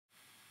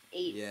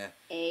8. Yeah.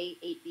 A,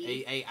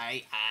 8B.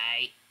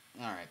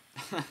 Alright.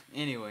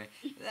 Anyway,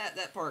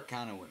 that part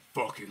kind of went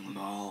fucking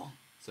long.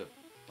 So,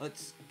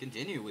 let's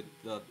continue with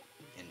the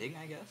ending,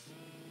 I guess.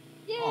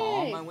 Yay!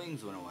 Aw, my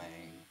wings went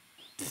away.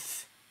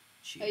 Pfft,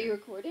 Are you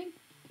recording?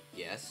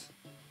 Yes.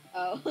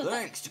 Oh.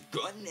 Thanks to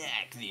Gun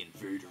Nac, the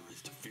invader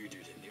is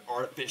defeated and the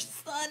artificial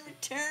sun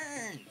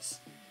returns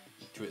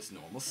to its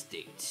normal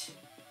state.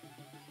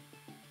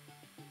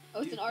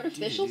 Oh, it's an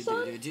artificial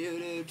sun?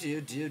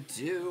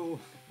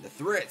 The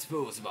threats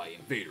posed by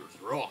invaders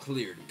are all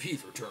cleared and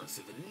peace returns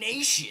to the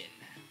nation.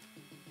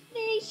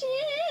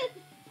 Nation!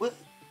 What?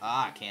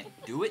 Ah, I can't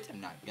do it. I'm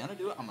not gonna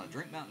do it. I'm gonna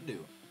drink Mountain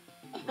Dew.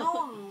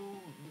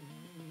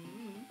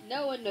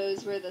 No one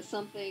knows where the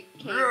something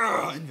came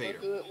Grr, from. invader.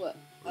 Or who it was.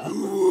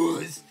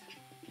 Who's?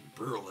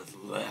 Pearl has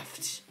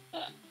left.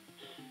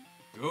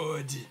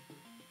 Good.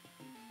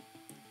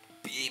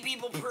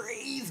 People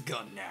praise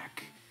Gun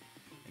Nac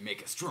and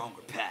make a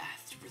stronger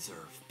path to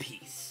preserve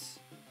peace.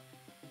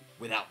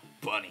 Without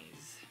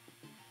bunnies.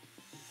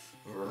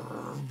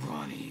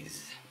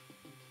 Bunnies.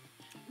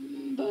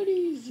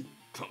 Buddies.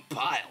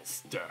 Compile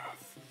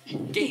stuff.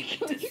 Game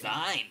and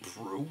design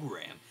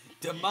program.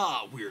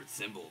 Dema weird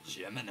symbol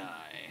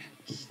Gemini.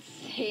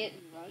 Say it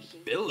in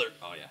Russian. Builder.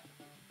 Oh yeah.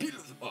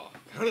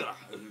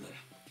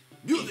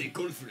 Music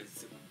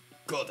conference.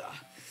 Coda.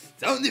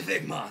 Sound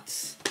effect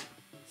mods.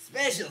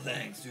 Special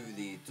thanks to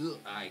the.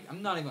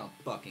 I'm not even gonna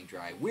fucking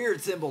try.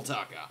 Weird symbol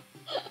Taka.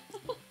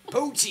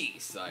 Pochi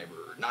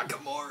Cyber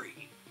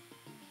Nakamori.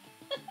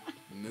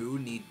 Moo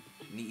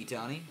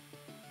Niitani.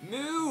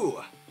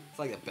 Moo. It's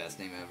like the best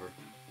name ever.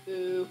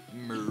 Boo.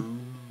 Moo.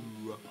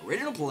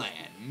 Original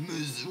plan.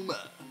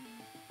 Mizuma.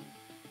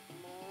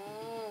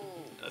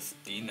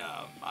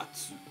 Astina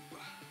Matsu.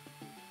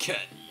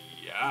 Kenya.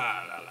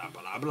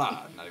 Blah blah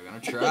blah. Not even gonna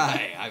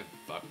try. I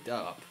fucked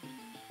up.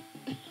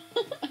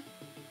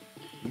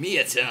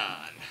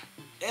 Miyatan.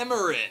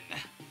 Emerin.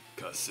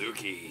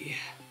 Kasuki.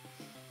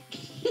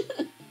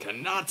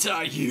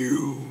 Kanata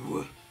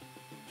Yu.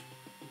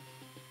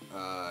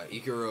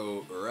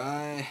 Ikaro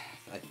Urai,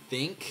 I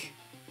think.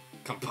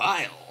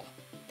 Compile.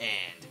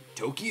 And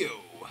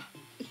Tokyo.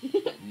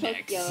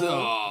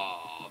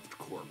 Nexoft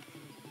Corp.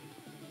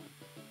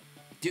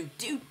 Do.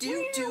 Is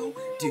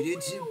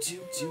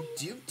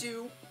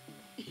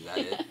that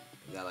it?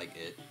 Is that like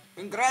it?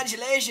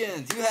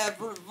 Congratulations! You have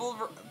blah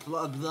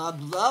blah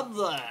blah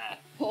blah.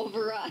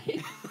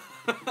 Pulverized.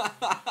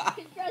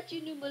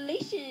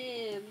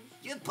 Congratulations.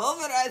 You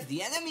pulverized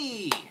the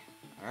enemy!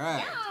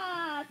 Alright.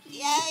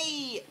 Yeah.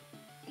 Yay!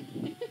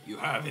 You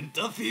haven't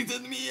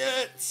defeated me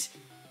yet!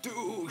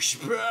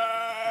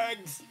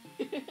 Douchebags!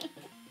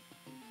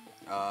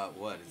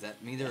 What? Does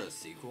that mean there's a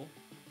sequel?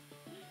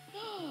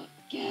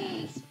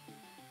 Gasp.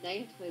 Now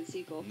you have to play the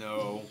sequel.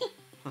 No.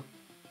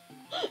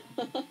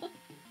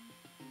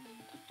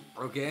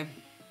 Okay,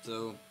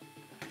 so.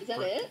 Is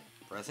that it?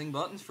 Pressing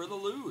buttons for the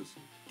lose.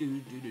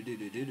 Do.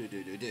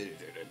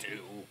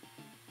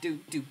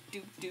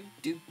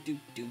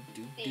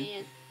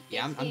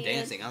 Yeah, I'm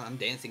dancing. I'm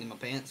dancing in my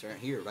pants right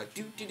here. Like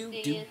do.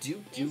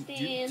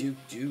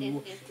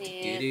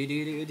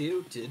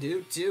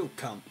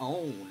 Come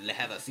on, let's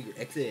have a secret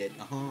exit.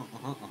 Do.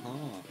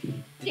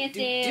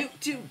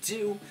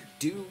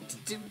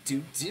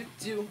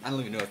 I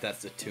don't even know if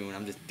that's the tune.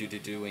 I'm just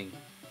doing.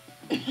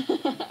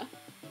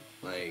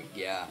 Like,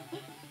 yeah.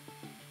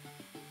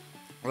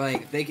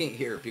 Like, if they can't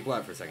hear, be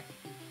quiet for a second.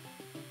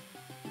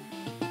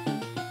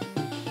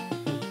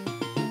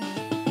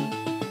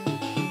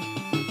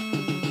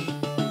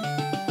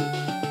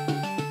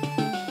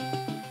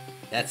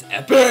 That's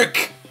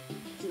epic!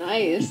 It's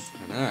nice.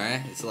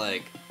 Alright, it's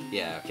like,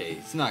 yeah, okay,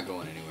 it's not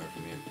going anywhere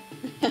from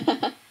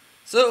here.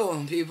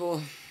 So,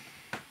 people,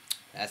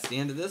 that's the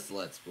end of this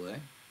Let's Play.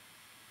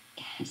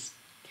 Gasp.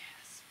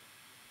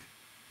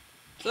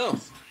 So,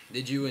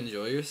 did you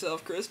enjoy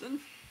yourself,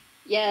 Kristen?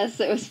 Yes,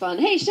 it was fun.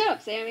 Hey, shut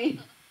up, Sammy.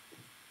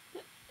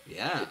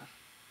 Yeah.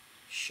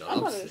 Shut I up,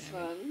 thought it was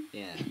Sammy. fun.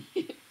 Yeah.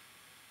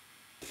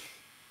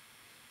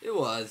 It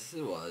was.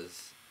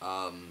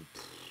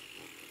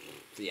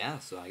 Yeah,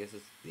 so I guess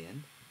it's the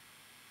end.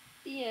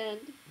 The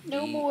end.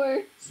 No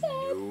more. Sad.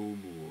 No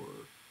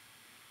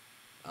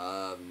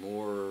more.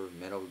 More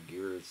Metal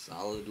Gear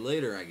Solid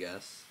later, I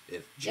guess.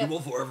 If Jim will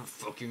forever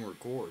fucking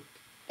record.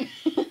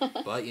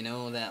 But, you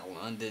know, that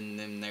London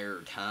and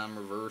their time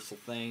reversal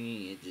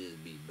thingy, it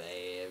just be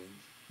bad.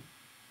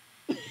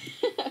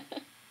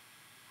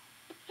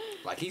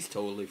 Like, he's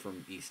totally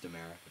from East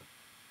America.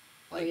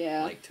 Like, oh,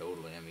 yeah. Like,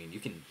 totally. I mean, you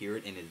can hear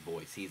it in his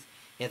voice. He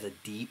has a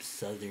deep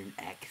southern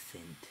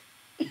accent.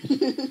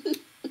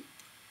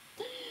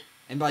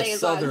 And by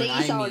southern,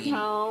 I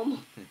mean...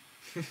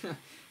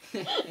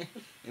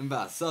 And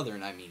by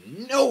southern, I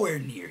mean nowhere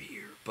near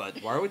here.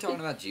 But why are we talking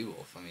about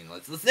G-Wolf? I mean,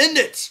 let's end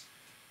it!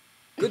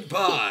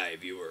 Goodbye,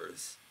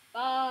 viewers.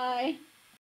 Bye.